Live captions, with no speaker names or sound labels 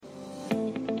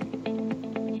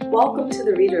Welcome to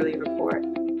the Readerly Report.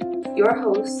 Your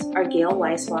hosts are Gayle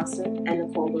and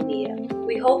Nicole.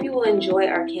 We hope you will enjoy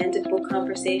our candid book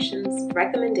conversations,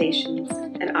 recommendations,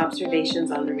 and observations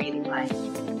on the reading life.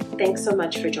 Thanks so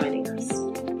much for joining us.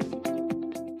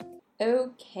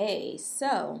 Okay,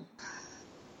 so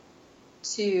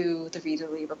to the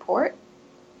Readerly Report.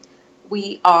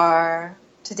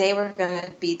 Today we're going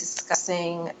to be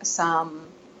discussing some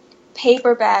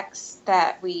paperbacks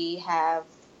that we have.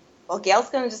 Well, Gayle's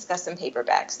going to discuss some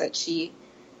paperbacks that she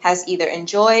has either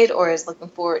enjoyed or is looking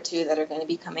forward to that are going to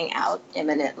be coming out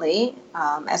imminently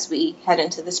as we head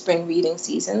into the spring reading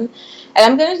season. And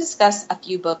I'm going to discuss a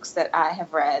few books that I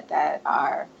have read that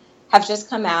have just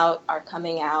come out, are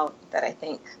coming out, that I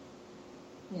think,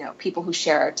 people who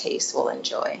share our tastes will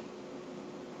enjoy.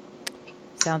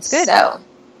 Sounds good.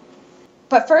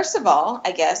 But first of all,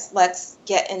 I guess let's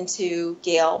get into,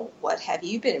 Gayle, what have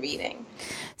you been reading?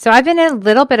 So I've been in a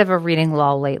little bit of a reading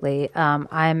lull lately.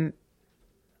 I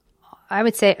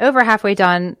would say over halfway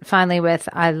done finally with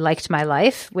I Liked My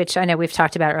Life, which I know we've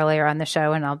talked about earlier on the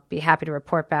show, and I'll be happy to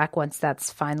report back once that's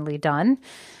finally done.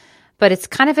 But it's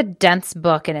kind of a dense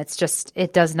book, and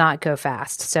it does not go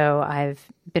fast. So I've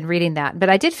been reading that. But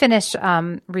I did finish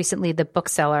recently The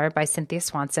Bookseller by Cynthia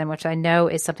Swanson, which I know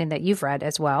is something that you've read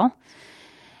as well.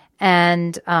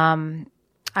 And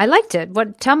I liked it.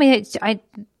 Tell me, I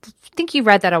think you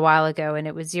read that a while ago, and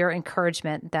it was your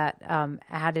encouragement that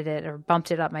added it or bumped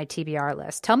it up my TBR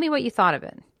list. Tell me what you thought of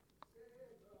it.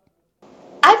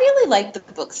 I really liked The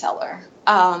Bookseller.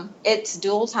 It's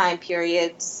dual time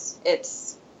periods.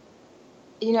 It's,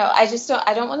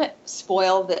 I don't want to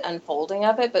spoil the unfolding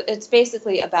of it, but it's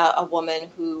basically about a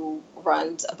woman who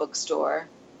runs a bookstore.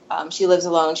 She lives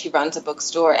alone, she runs a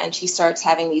bookstore, and she starts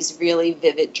having these really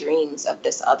vivid dreams of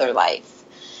this other life.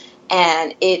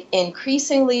 And it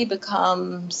increasingly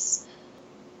becomes,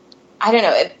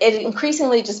 it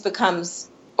increasingly just becomes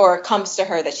or comes to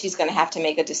her that she's going to have to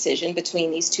make a decision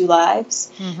between these two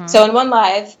lives. Mm-hmm. So in one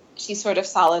life, she's sort of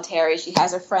solitary. She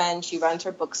has a friend. She runs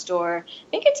her bookstore. I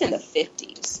think it's in the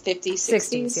 50s,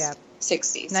 60s? Yeah.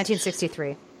 60s.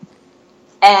 1963.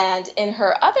 And in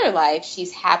her other life,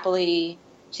 she's happily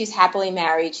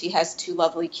married. She has two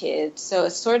lovely kids. So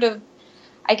it's sort of,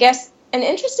 I guess, an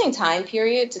interesting time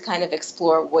period to kind of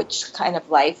explore which kind of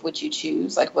life would you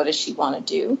choose? Like, what does she want to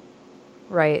do?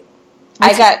 Right.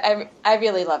 I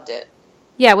really loved it.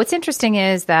 Yeah. What's interesting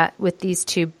is that with these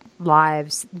two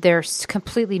lives, they're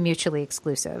completely mutually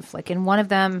exclusive. Like in one of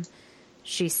them,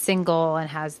 she's single and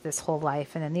has this whole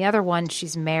life. And in the other one,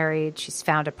 she's married. She's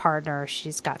found a partner.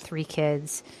 She's got 3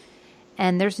 kids.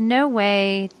 And there's no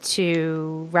way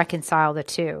to reconcile the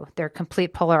two. They're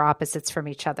complete polar opposites from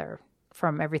each other,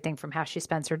 from everything from how she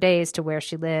spends her days to where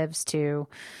she lives to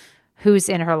who's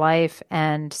in her life.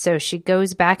 And so she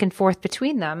goes back and forth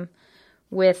between them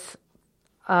with,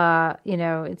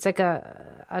 it's like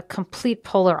a complete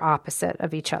polar opposite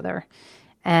of each other.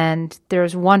 And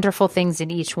there's wonderful things in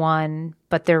each one,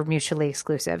 but they're mutually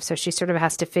exclusive. So she sort of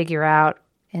has to figure out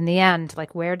in the end,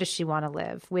 like, where does she want to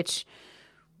live? Which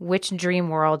dream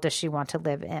world does she want to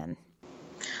live in?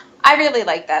 I really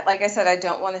like that. Like I said, I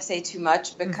don't want to say too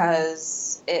much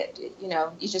because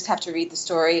you just have to read the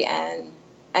story and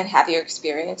have your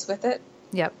experience with it.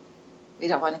 Yep. We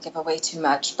don't want to give away too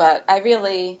much, but I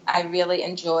really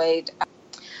enjoyed.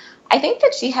 I think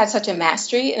that she had such a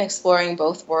mastery in exploring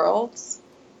both worlds.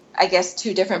 I guess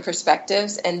 2 different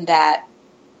perspectives in that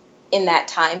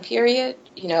time period.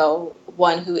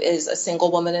 One who is a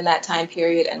single woman in that time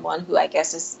period and one who I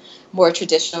guess is more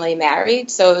traditionally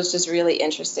married. So it was just really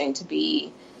interesting to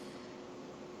be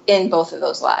in both of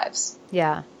those lives.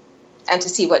 Yeah. And to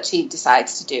see what she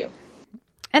decides to do.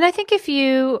 And I think if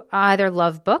you either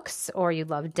love books or you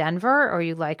love Denver or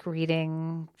you like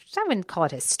reading, I wouldn't call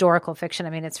it historical fiction. I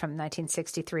mean, it's from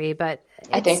 1963, but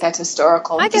I think that's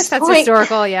historical. I guess that's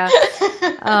historical, yeah.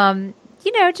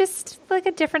 Just like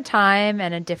a different time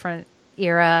and a different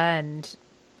era and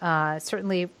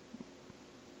certainly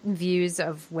views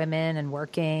of women and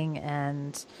working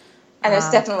and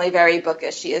it's definitely very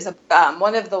bookish. She is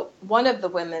one of the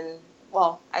women.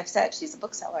 Well, I've said she's a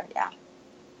bookseller. Yeah.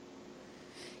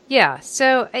 Yeah.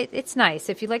 So it's nice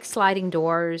if you like sliding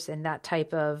doors and that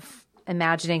type of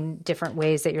imagining different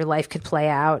ways that your life could play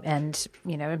out and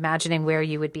imagining where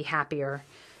you would be happier.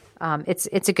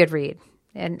 It's a good read.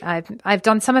 And I've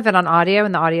done some of it on audio,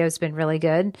 and the audio has been really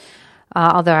good.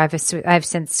 Although I've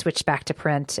since switched back to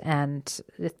print, and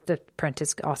the print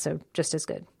is also just as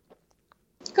good.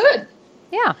 Good.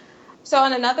 Yeah. So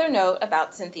on another note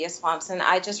about Cynthia Swanson,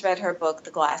 I just read her book,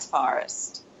 The Glass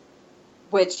Forest.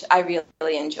 which I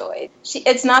really enjoyed.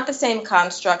 It's not the same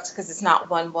construct because it's not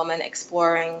one woman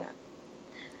exploring,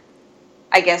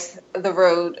 I guess, the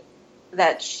road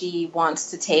that she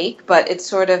wants to take, but it's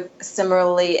sort of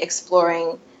similarly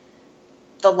exploring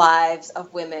the lives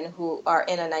of women who are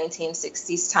in a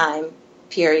 1960s time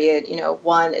period.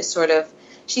 One is sort of,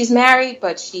 she's married,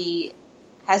 but she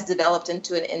has developed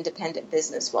into an independent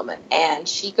businesswoman, and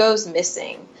she goes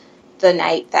missing the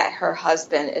night that her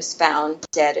husband is found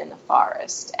dead in the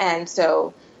forest. And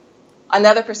so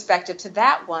another perspective to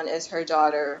that one is her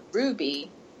daughter, Ruby,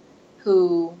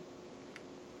 who,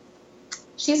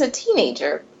 she's a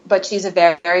teenager, but she's a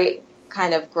very, very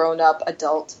kind of grown-up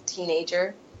adult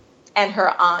teenager, and her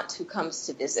aunt who comes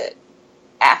to visit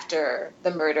after the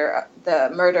murder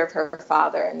of her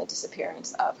father and the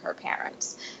disappearance of her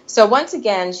parents. So once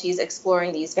again, she's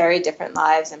exploring these very different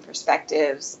lives and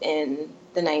perspectives in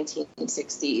the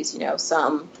 1960s.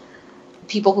 Some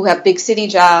people who have big city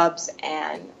jobs,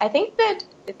 and I think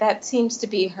that seems to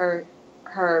be her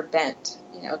bent,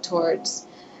 towards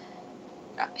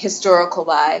historical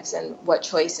lives and what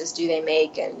choices do they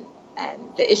make, and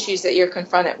the issues that you're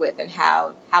confronted with, and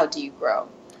how do you grow.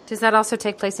 Does that also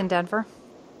take place in Denver?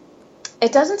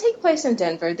 It doesn't take place in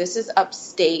Denver. This is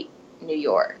upstate New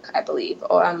York, I believe.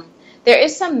 There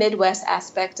is some Midwest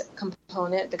aspect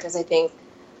component, because I think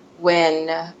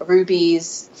when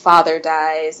Ruby's father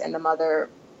dies and the mother,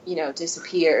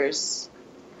 disappears,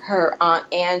 her Aunt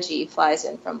Angie flies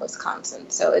in from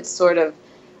Wisconsin. So it's sort of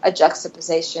a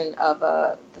juxtaposition of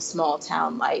the small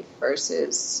town life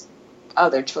versus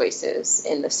other choices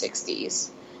in the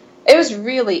 60s. It was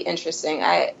really interesting.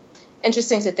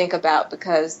 Interesting to think about,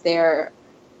 because there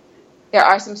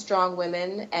are some strong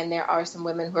women, and there are some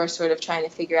women who are sort of trying to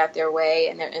figure out their way,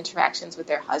 and their interactions with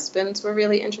their husbands were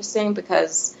really interesting,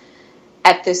 because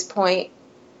at this point,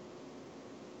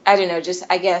 I don't know, just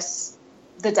I guess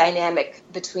the dynamic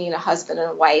between a husband and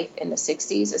a wife in the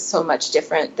 60s is so much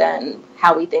different than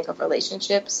how we think of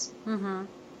relationships,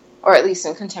 or at least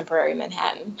in contemporary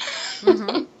Manhattan.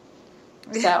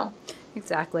 So.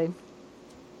 Exactly.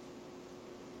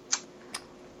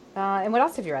 And what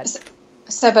else have you read?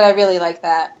 But I really like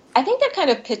that. I think they're kind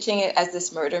of pitching it as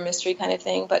this murder mystery kind of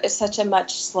thing, but it's such a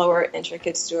much slower,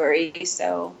 intricate story.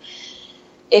 So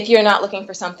if you're not looking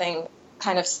for something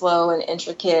kind of slow and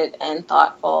intricate and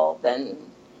thoughtful, then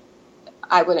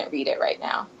I wouldn't read it right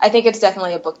now. I think it's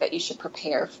definitely a book that you should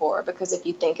prepare for, because if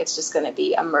you think it's just going to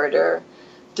be a murder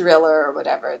thriller or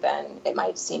whatever, then it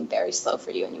might seem very slow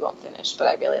for you and you won't finish. But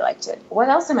I really liked it. What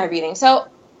else am I reading? So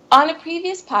on a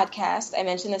previous podcast, I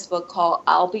mentioned this book called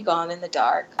I'll Be Gone in the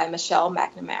Dark by Michelle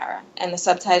McNamara, and the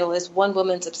subtitle is One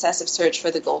Woman's Obsessive Search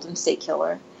for the Golden State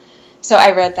Killer. So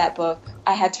I read that book.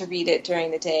 I had to read it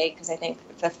during the day, because I think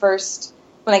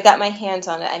when I got my hands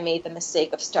on it, I made the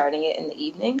mistake of starting it in the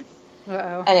evening.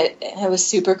 Uh-oh. And it was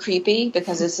super creepy,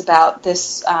 because it's about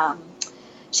this,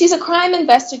 she's a crime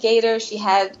investigator. She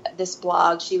had this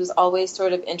blog. She was always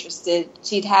sort of interested.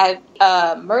 She'd had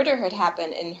a murder had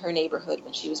happened in her neighborhood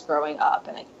when she was growing up,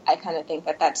 and I kind of think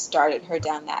that started her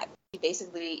down that. She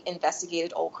basically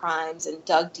investigated old crimes and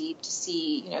dug deep to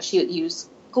see, she would use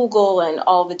Google and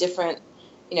all the different,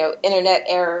 internet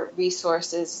era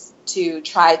resources to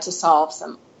try to solve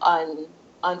some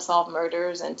unsolved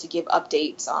murders and to give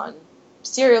updates on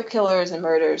serial killers and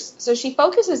murders. So she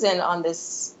focuses in on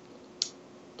this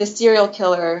serial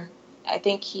killer. I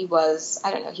think he was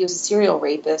a serial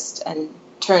rapist and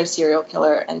turned serial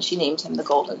killer, and she named him the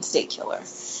Golden State Killer.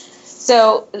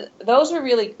 So it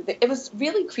was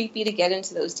really creepy to get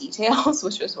into those details,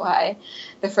 which was why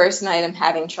the first night I'm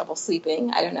having trouble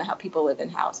sleeping. I don't know how people live in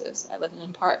houses. I live in an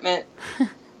apartment.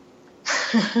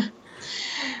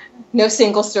 No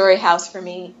single-story house for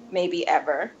me, maybe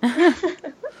ever.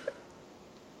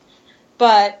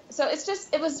 But so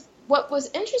what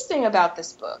was interesting about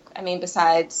this book, I mean,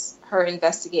 besides her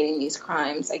investigating these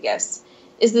crimes, I guess,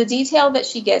 is the detail that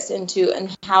she gets into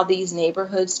and how these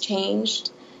neighborhoods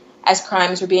changed as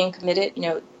crimes were being committed.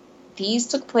 These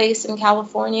took place in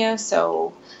California,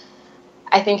 so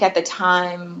I think at the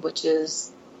time, which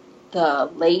is the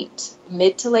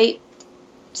mid to late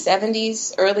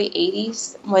 70s, early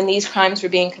 80s, when these crimes were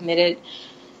being committed,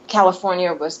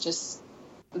 California was just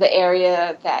the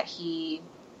area that he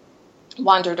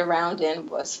wandered around in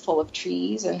was full of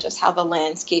trees, and just how the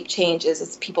landscape changes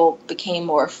as people became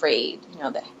more afraid.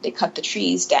 That they cut the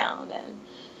trees down,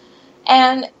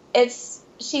 and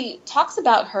she talks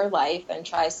about her life and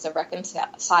tries to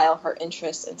reconcile her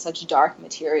interest in such dark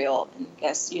material and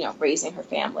raising her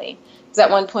family. Because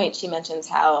at one point she mentions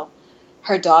how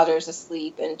her daughter's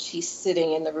asleep and she's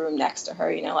sitting in the room next to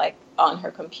her, like on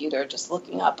her computer, just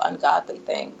looking up ungodly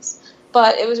things.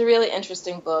 But it was a really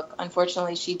interesting book.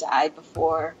 Unfortunately, she died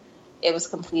before it was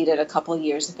completed a couple of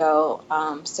years ago.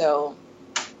 So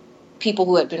people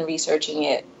who had been researching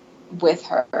it with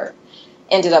her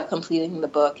ended up completing the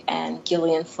book, and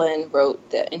Gillian Flynn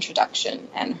wrote the introduction,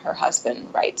 and her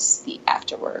husband writes the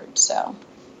afterword. So,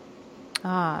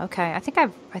 okay. I think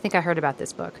I heard about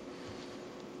this book.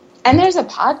 And there's a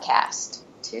podcast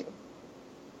too.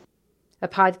 A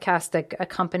podcast that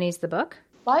accompanies the book?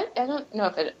 Well, I don't know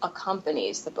if it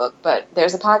accompanies the book, but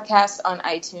there's a podcast on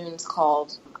iTunes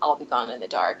called I'll Be Gone in the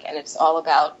Dark, and it's all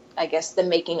about, I guess, the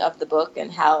making of the book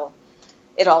and how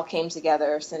it all came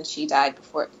together since she died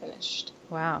before it finished.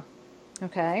 Wow.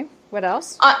 Okay. What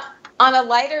else? On a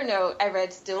lighter note, I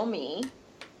read Still Me,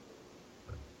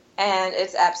 and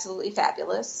it's absolutely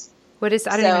fabulous. What is?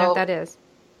 I don't even know what that is.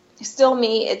 Still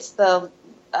Me, it's the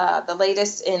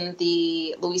latest in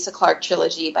the Louisa Clark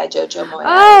trilogy by Jojo Moyes.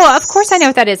 Oh, of course I know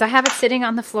what that is. I have it sitting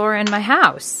on the floor in my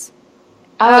house.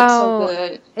 Oh, it's so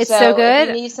good. It's so good?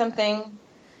 If you need something,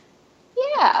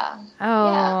 yeah.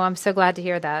 Oh, yeah. I'm so glad to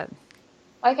hear that.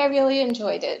 Like, I really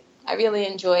enjoyed it. I really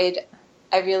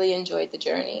enjoyed the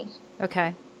journey.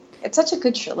 Okay. It's such a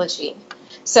good trilogy.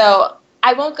 So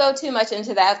I won't go too much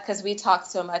into that because we talked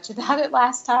so much about it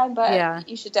last time, but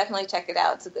you should definitely check it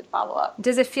out. It's a good follow-up.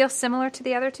 Does it feel similar to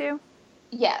the other two?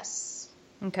 Yes.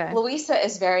 Okay. Louisa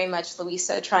is very much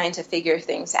Louisa trying to figure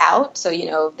things out. So,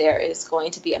 there is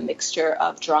going to be a mixture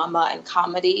of drama and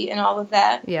comedy and all of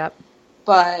that. Yep.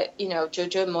 But,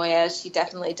 Jojo Moyes, she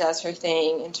definitely does her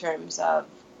thing in terms of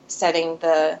setting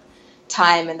the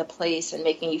time and the place and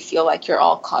making you feel like you're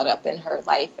all caught up in her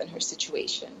life and her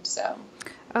situation. So.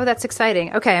 Oh, that's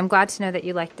exciting. Okay, I'm glad to know that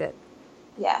you liked it.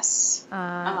 Yes.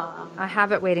 I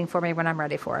have it waiting for me when I'm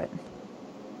ready for it.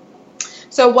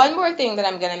 So one more thing that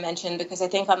I'm going to mention, because I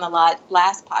think on the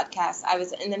last podcast, I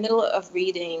was in the middle of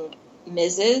reading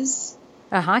Mrs.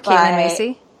 Caitlin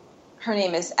Macy. Her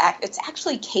name is, it's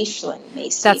actually Caitlin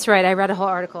Macy. That's right. I read a whole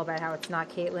article about how it's not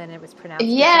Caitlin. It was pronounced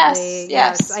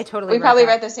Yes. I totally We probably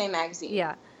read the same magazine.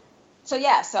 Yeah. So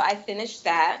I finished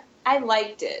that. I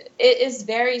liked it. It is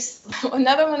very slow.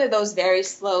 Another one of those very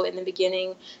slow in the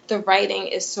beginning. The writing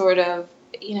is sort of,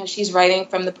 she's writing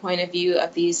from the point of view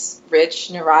of these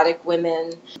rich, neurotic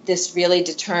women, this really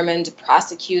determined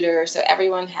prosecutor. So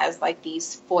everyone has like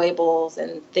these foibles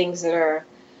and things that are,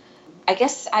 I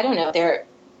guess, I don't know, their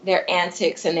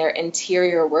antics and their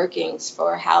interior workings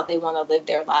for how they want to live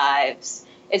their lives.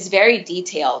 It's very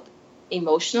detailed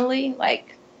emotionally,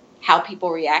 like how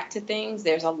people react to things.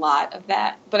 There's a lot of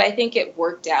that, but I think it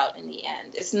worked out in the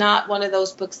end. It's not one of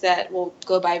those books that will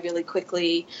go by really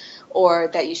quickly or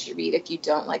that you should read if you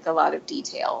don't like a lot of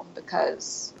detail,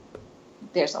 because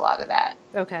there's a lot of that.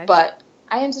 Okay. But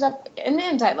in the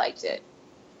end, I liked it.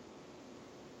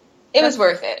 It was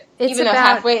worth it. Even though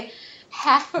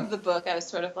half of the book, I was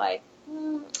sort of like,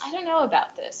 I don't know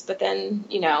about this, but then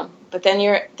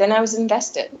I was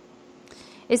invested.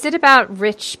 Is it about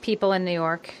rich people in New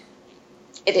York?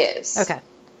 It is. Okay.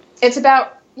 It's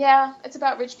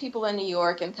about rich people in New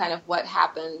York and kind of what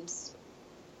happens.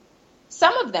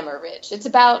 Some of them are rich. It's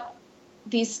about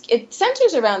it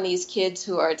centers around these kids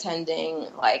who are attending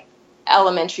like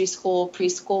elementary school,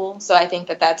 preschool. So I think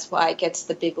that's why it gets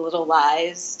the Big Little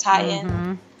Lies tie-in.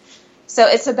 Mm-hmm. So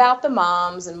it's about the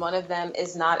moms, and one of them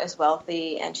is not as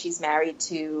wealthy, and she's married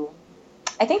to,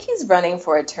 I think he's running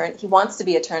for he wants to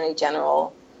be attorney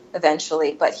general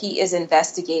eventually, but he is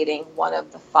investigating one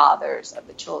of the fathers of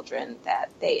the children that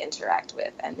they interact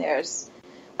with. And there's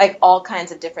like all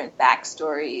kinds of different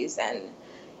backstories and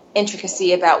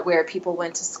intricacy about where people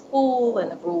went to school and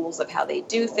the rules of how they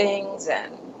do things,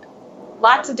 and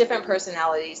lots of different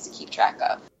personalities to keep track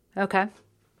of. Okay.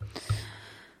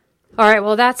 All right.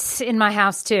 Well, that's in my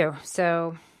house too.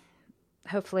 So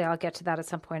hopefully I'll get to that at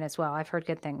some point as well. I've heard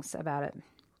good things about it.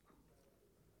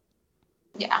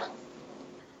 Yeah.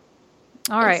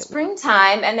 All right. It's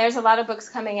springtime, and there's a lot of books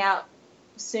coming out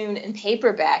soon in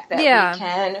paperback that we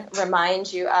can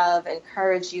remind you of,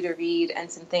 encourage you to read,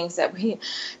 and some things that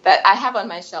I have on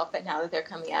my shelf that now that they're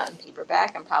coming out in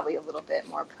paperback, I'm probably a little bit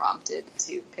more prompted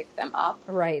to pick them up.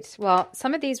 Right. Well,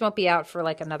 some of these won't be out for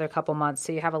like another couple months,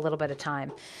 so you have a little bit of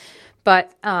time.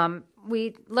 But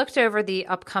we looked over the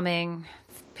upcoming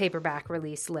paperback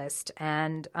release list,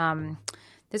 and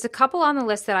there's a couple on the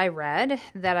list that I read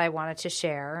that I wanted to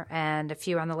share, and a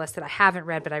few on the list that I haven't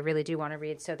read, but I really do want to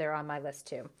read, so they're on my list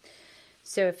too.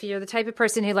 So if you're the type of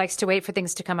person who likes to wait for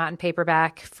things to come out in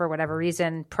paperback for whatever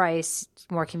reason, price,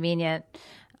 more convenient,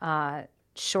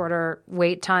 shorter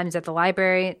wait times at the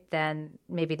library, then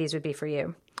maybe these would be for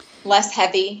you. Less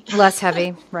heavy. Less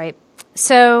heavy, right.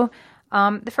 So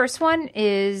the first one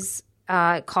is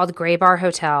called Gray Bar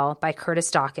Hotel by Curtis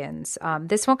Dawkins.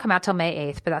 This won't come out till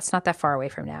May 8th, but that's not that far away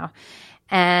from now.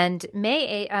 And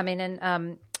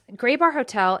Gray Bar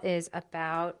Hotel is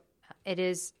about,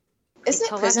 Isn't it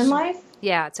prison life?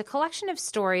 Yeah, it's a collection of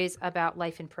stories about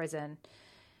life in prison.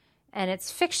 And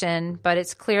it's fiction, but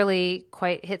it's clearly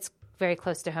hits very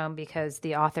close to home because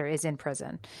the author is in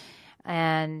prison.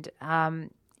 And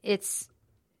it's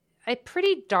a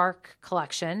pretty dark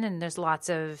collection, and there's lots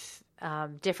of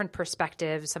different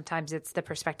perspectives. Sometimes it's the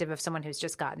perspective of someone who's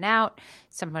just gotten out,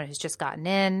 someone who's just gotten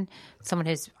in, someone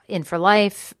who's in for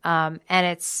life. And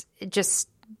it's just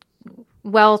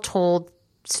well-told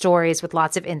stories with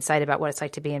lots of insight about what it's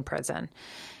like to be in prison.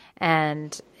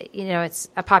 And, it's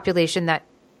a population that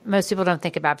most people don't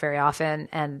think about very often.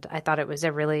 And I thought it was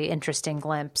a really interesting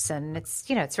glimpse. And it's,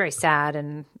 it's very sad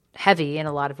and heavy in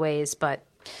a lot of ways, but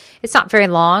it's not very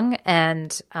long.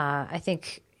 And I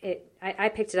think I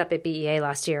picked it up at BEA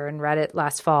last year and read it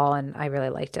last fall, and I really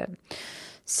liked it.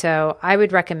 So I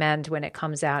would recommend when it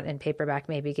comes out in paperback,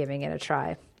 maybe giving it a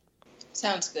try.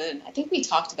 Sounds good. I think we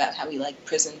talked about how we like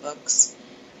prison books.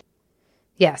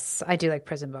 Yes, I do like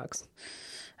prison books.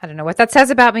 I don't know what that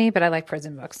says about me, but I like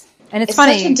prison books. And it's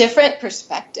funny. Such a different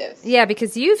perspective. Yeah,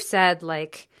 because you've said,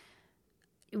 like,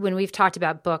 when we've talked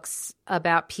about books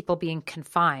about people being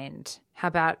confined,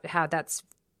 how that's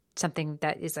something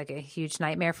that is like a huge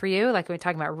nightmare for you? Like when we're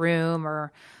talking about Room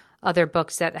or other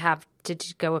books that have to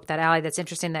go up that alley, that's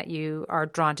interesting that you are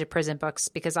drawn to prison books,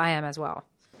 because I am as well.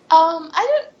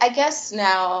 I guess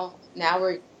now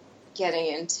we're getting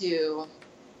into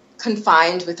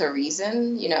confined with a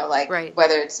reason, right.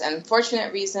 Whether it's an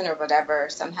unfortunate reason or whatever,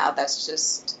 somehow that's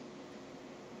just,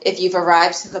 if you've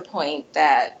arrived to the point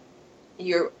that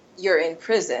you're in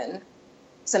prison,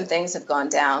 some things have gone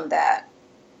down that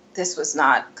this was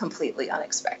not completely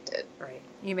unexpected. Right.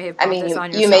 You may have brought this on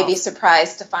yourself. You may be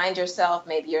surprised to find yourself.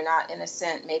 Maybe you're not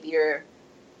innocent. Maybe you're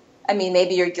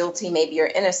guilty. Maybe you're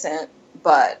innocent,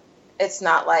 but it's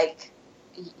not like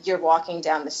you're walking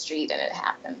down the street and it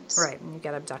happens. Right. And you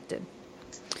get abducted.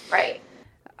 Right.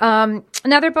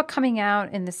 Another book coming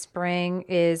out in the spring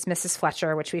is Mrs.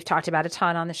 Fletcher, which we've talked about a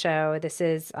ton on the show. This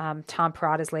is Tom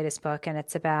Perrotta's latest book, and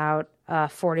it's about a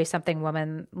 40-something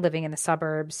woman living in the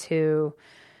suburbs who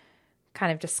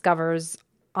kind of discovers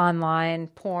online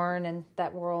porn and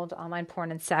that world, online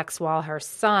porn and sex, while her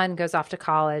son goes off to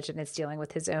college and is dealing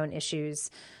with his own issues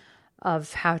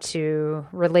of how to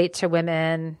relate to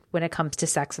women when it comes to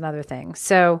sex and other things.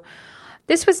 So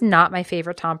this was not my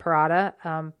favorite Tom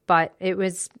Perrotta, but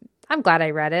I'm glad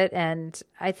I read it, and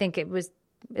I think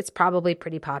it's probably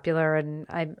pretty popular,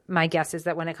 and my guess is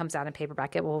that when it comes out in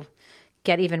paperback, it will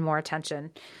get even more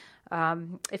attention.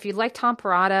 If you like Tom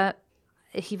Perrotta,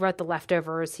 he wrote The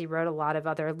Leftovers. He wrote a lot of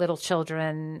other Little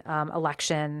Children,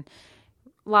 Election,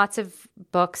 lots of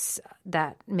books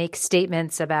that make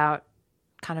statements about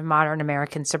kind of modern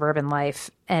American suburban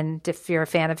life. And if you're a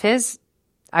fan of his,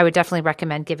 I would definitely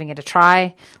recommend giving it a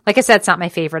try. Like I said, it's not my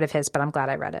favorite of his, but I'm glad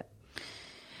I read it.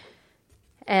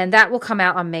 And that will come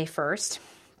out on May 1st.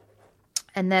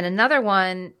 And then another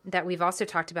one that we've also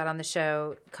talked about on the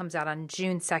show comes out on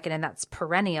June 2nd, and that's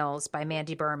Perennials by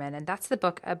Mandy Berman. And that's the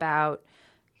book about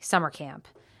summer camp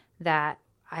that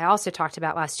I also talked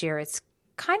about last year. It's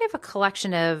kind of a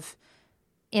collection of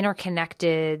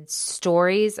interconnected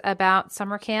stories about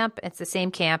summer camp. It's the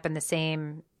same camp and the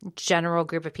same general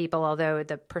group of people, although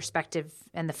the perspective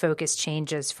and the focus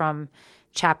changes from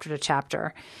chapter to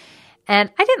chapter. And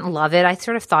I didn't love it. I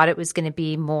sort of thought it was going to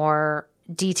be more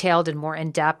detailed and more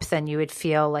in-depth, and you would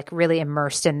feel like really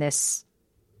immersed in this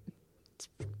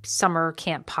summer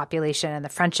camp population and the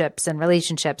friendships and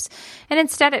relationships. And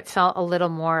instead it felt a little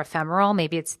more ephemeral.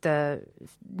 Maybe it's the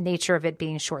nature of it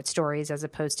being short stories as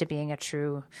opposed to being a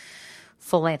true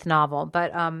full-length novel.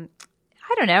 But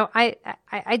I don't know.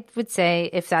 I would say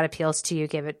if that appeals to you,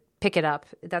 pick it up.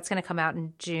 That's going to come out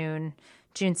in June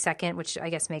 2nd, which I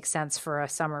guess makes sense for a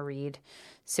summer read.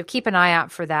 So keep an eye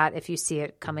out for that if you see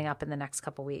it coming up in the next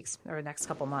couple weeks or next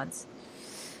couple months.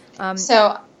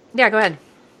 Yeah, go ahead.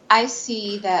 I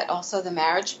see that also The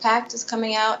Marriage Pact is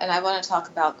coming out, and I want to talk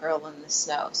about Girl in the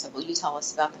Snow. So will you tell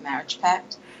us about The Marriage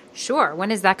Pact? Sure.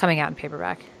 When is that coming out in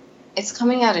paperback? It's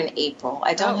coming out in April.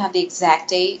 I don't have the exact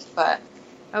date, but...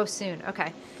 Oh, soon.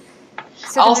 Okay.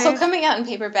 So also coming out in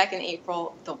paperback in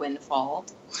April, The Windfall.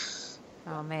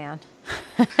 Oh, man.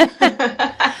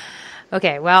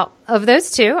 Okay, well, of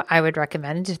those two, I would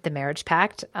recommend The Marriage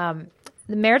Pact.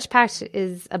 The Marriage Pact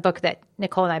is a book that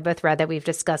Nicole and I both read that we've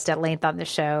discussed at length on the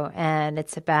show, and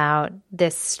it's about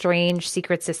this strange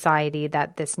secret society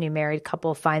that this new married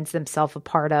couple finds themselves a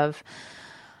part of,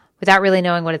 without really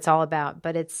knowing what it's all about.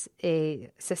 But it's a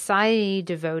society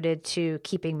devoted to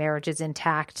keeping marriages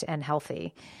intact and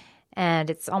healthy. And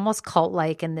it's almost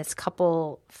cult-like, and this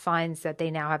couple finds that they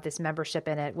now have this membership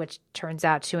in it, which turns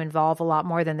out to involve a lot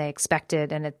more than they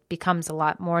expected, and it becomes a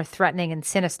lot more threatening and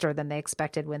sinister than they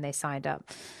expected when they signed up.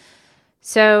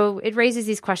 So it raises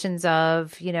these questions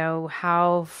of,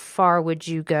 how far would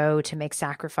you go to make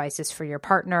sacrifices for your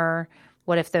partner?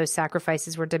 What if those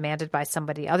sacrifices were demanded by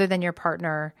somebody other than your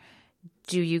partner?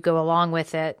 Do you go along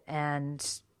with it? And,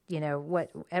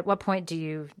 at what point do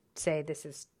you say this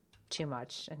is too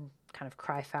much and kind of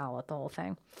cry foul at the whole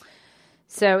thing?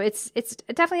 So it's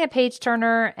definitely a page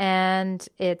turner, and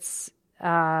it's,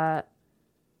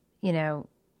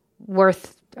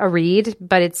 worth a read,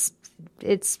 but it's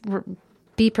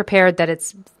be prepared that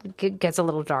it gets a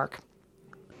little dark.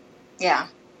 Yeah.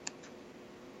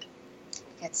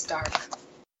 It gets dark.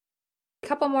 A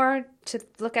couple more to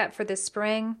look at for this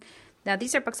spring. Now,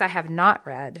 these are books I have not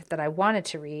read that I wanted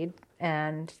to read,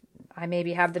 and I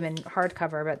maybe have them in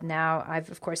hardcover, but now I've,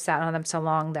 of course, sat on them so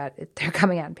long that they're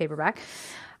coming out in paperback.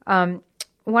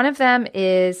 One of them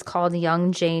is called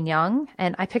Young Jane Young,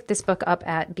 and I picked this book up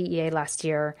at BEA last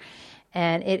year,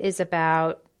 and it is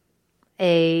about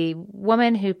a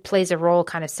woman who plays a role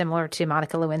kind of similar to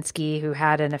Monica Lewinsky, who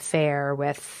had an affair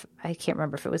with, I can't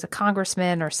remember if it was a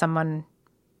congressman or someone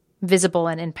visible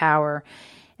and in power.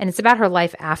 And it's about her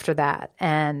life after that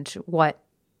and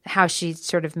how she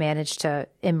sort of managed to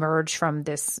emerge from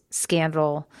this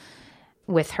scandal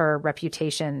with her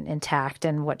reputation intact,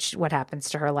 and what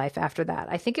happens to her life after that.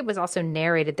 I think it was also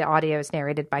narrated, the audio is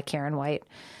narrated by Karen White.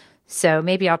 So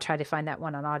maybe I'll try to find that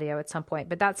one on audio at some point.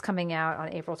 But that's coming out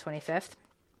on April 25th.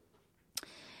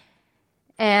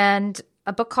 And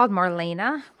a book called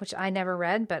Marlena, which I never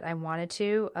read, but I wanted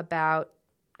to, about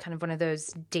kind of one of those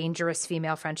dangerous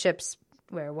female friendships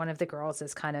where one of the girls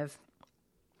is kind of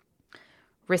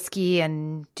risky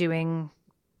and doing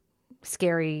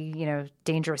scary,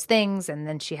 dangerous things. And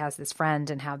then she has this friend,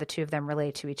 and how the two of them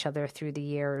relate to each other through the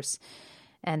years,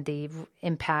 and the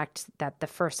impact that the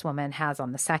first woman has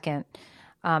on the second.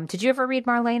 Did you ever read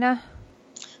Marlena?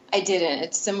 I didn't.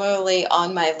 It's similarly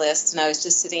on my list, and I was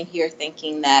just sitting here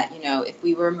thinking that, if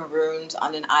we were marooned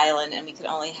on an island and we could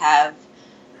only have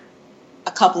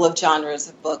a couple of genres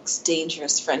of books,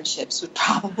 dangerous friendships would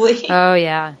probably... Oh,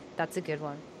 yeah. That's a good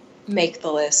one. Make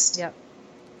the list. Yep.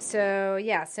 So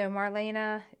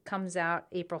Marlena comes out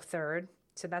April 3rd,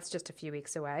 so that's just a few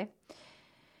weeks away.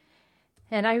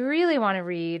 And I really want to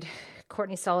read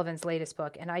Courtney Sullivan's latest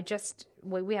book. And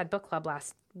we had book club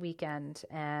last weekend,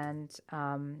 and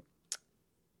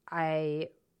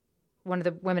one of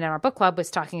the women in our book club was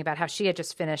talking about how she had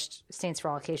just finished Saints for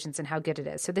All Occasions and how good it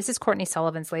is. So this is Courtney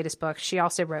Sullivan's latest book. She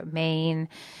also wrote Maine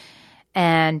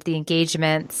and The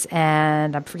Engagements,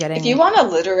 and I'm forgetting. If you want a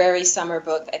literary summer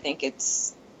book, I think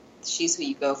she's who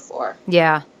you go for.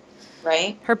 Yeah.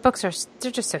 Right? Her books they're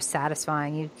just so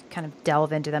satisfying. You kind of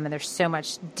delve into them, and there's so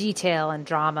much detail and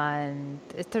drama, and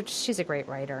she's a great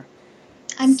writer.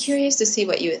 I'm curious to see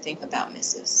what you would think about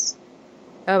Mrs.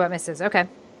 Oh, about Mrs. Okay.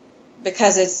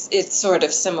 Because it's sort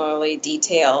of similarly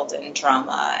detailed and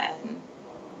drama, and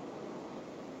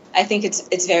I think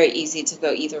it's very easy to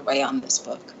go either way on this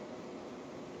book.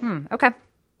 Okay.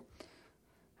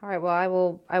 All right,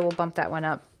 well, I will bump that one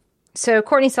up. So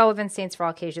Courtney Sullivan's Saints for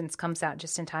All Occasions comes out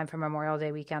just in time for Memorial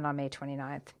Day weekend on May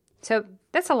 29th. So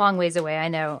that's a long ways away. I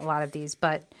know a lot of these,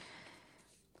 but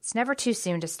it's never too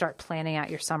soon to start planning out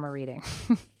your summer reading.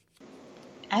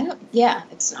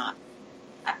 It's not.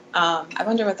 I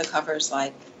wonder what the cover's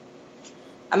like.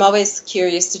 I'm always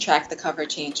curious to track the cover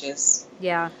changes.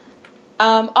 Yeah.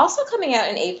 Also coming out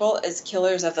in April is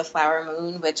Killers of the Flower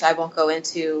Moon, which I won't go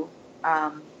into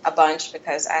a bunch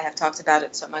because I have talked about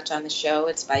it so much on the show.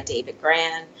 It's by David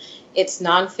Grann. It's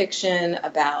nonfiction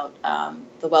about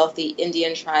the wealthy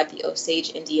Indian tribe, the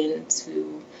Osage Indians,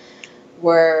 who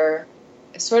were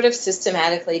sort of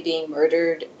systematically being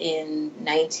murdered in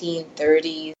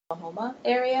 1930s Oklahoma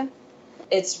area.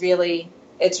 It's really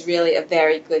a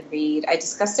very good read. I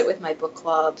discussed it with my book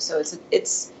club, so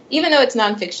it's even though it's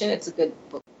nonfiction, it's a good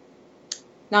book.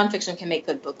 Nonfiction can make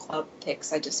good book club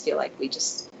picks. I just feel like we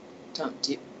just don't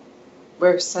do.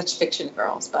 We're such fiction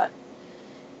girls, but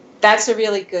that's a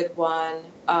really good one.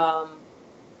 And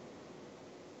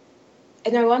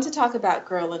I want to talk about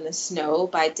Girl in the Snow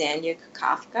by Danya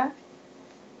Kafka.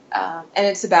 And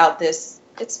it's about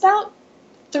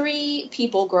 3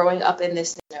 people growing up in the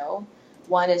snow.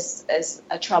 One is as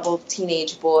a troubled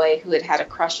teenage boy who had a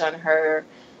crush on her.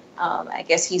 I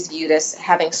guess he's viewed as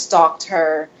having stalked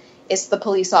her. It's the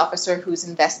police officer who's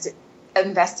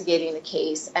investigating the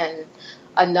case. And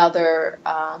another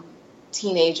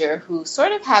teenager who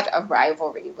sort of had a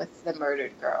rivalry with the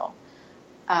murdered girl.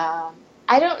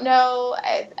 I don't know.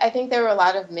 I think there were a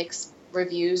lot of mixed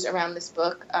reviews around this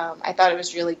book. I thought it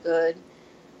was really good,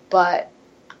 but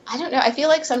I don't know. I feel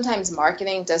like sometimes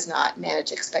marketing does not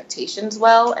manage expectations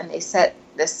well, and they set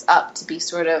this up to be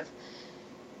sort of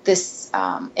this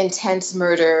intense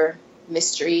murder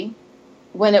mystery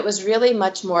when it was really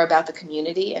much more about the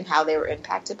community and how they were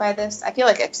impacted by this. I feel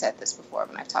like I've said this before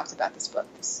when I've talked about this book.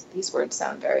 These words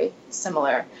sound very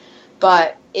similar.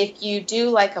 But if you do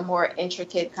like a more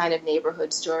intricate kind of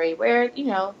neighborhood story where, you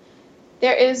know,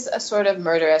 there is a sort of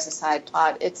murder as a side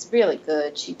plot, it's really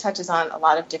good. She touches on a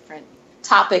lot of different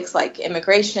topics like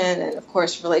immigration and, of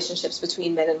course, relationships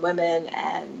between men and women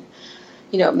and,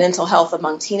 you know, mental health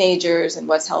among teenagers and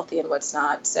what's healthy and what's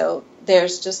not. So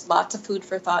there's just lots of food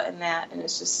for thought in that, and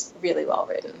it's just really well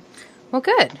written. Well,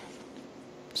 good.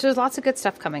 So there's lots of good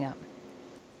stuff coming up.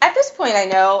 At this point,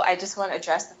 I just want to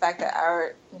address the fact that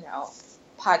our, you know,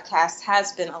 podcast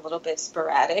has been a little bit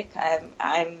sporadic.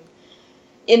 I'm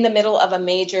in the middle of a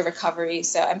major recovery,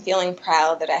 so I'm feeling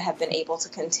proud that I have been able to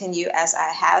continue as I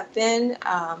have been.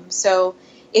 So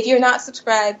if you're not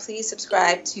subscribed, please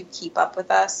subscribe to keep up with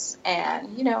us.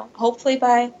 And, you know, hopefully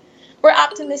we're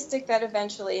optimistic that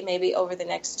eventually, maybe over the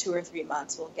next 2 or 3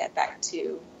 months, we'll get back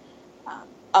to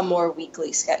a more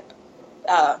weekly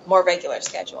more regular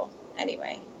schedule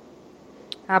anyway.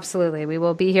 Absolutely. We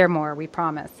will be here more. We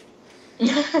promise.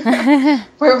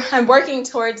 I'm working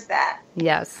towards that.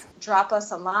 Yes. Drop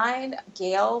us a line.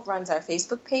 Gayle runs our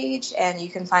Facebook page, and you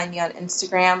can find me on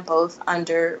Instagram, both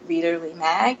under Readerly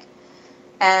Mag.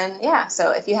 And yeah,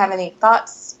 so if you have any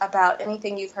thoughts about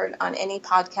anything you've heard on any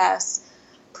podcast,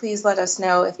 please let us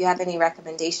know. If you have any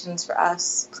recommendations for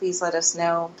us, please let us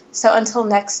know. So until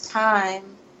next time,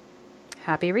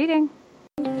 happy reading.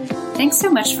 Thanks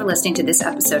so much for listening to this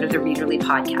episode of the Readerly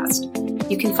Podcast.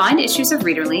 You can find issues of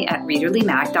Readerly at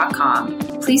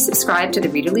readerlymag.com. Please subscribe to the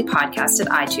Readerly Podcast at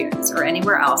iTunes or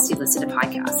anywhere else you listen to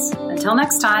podcasts. Until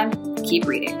next time, keep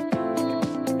reading.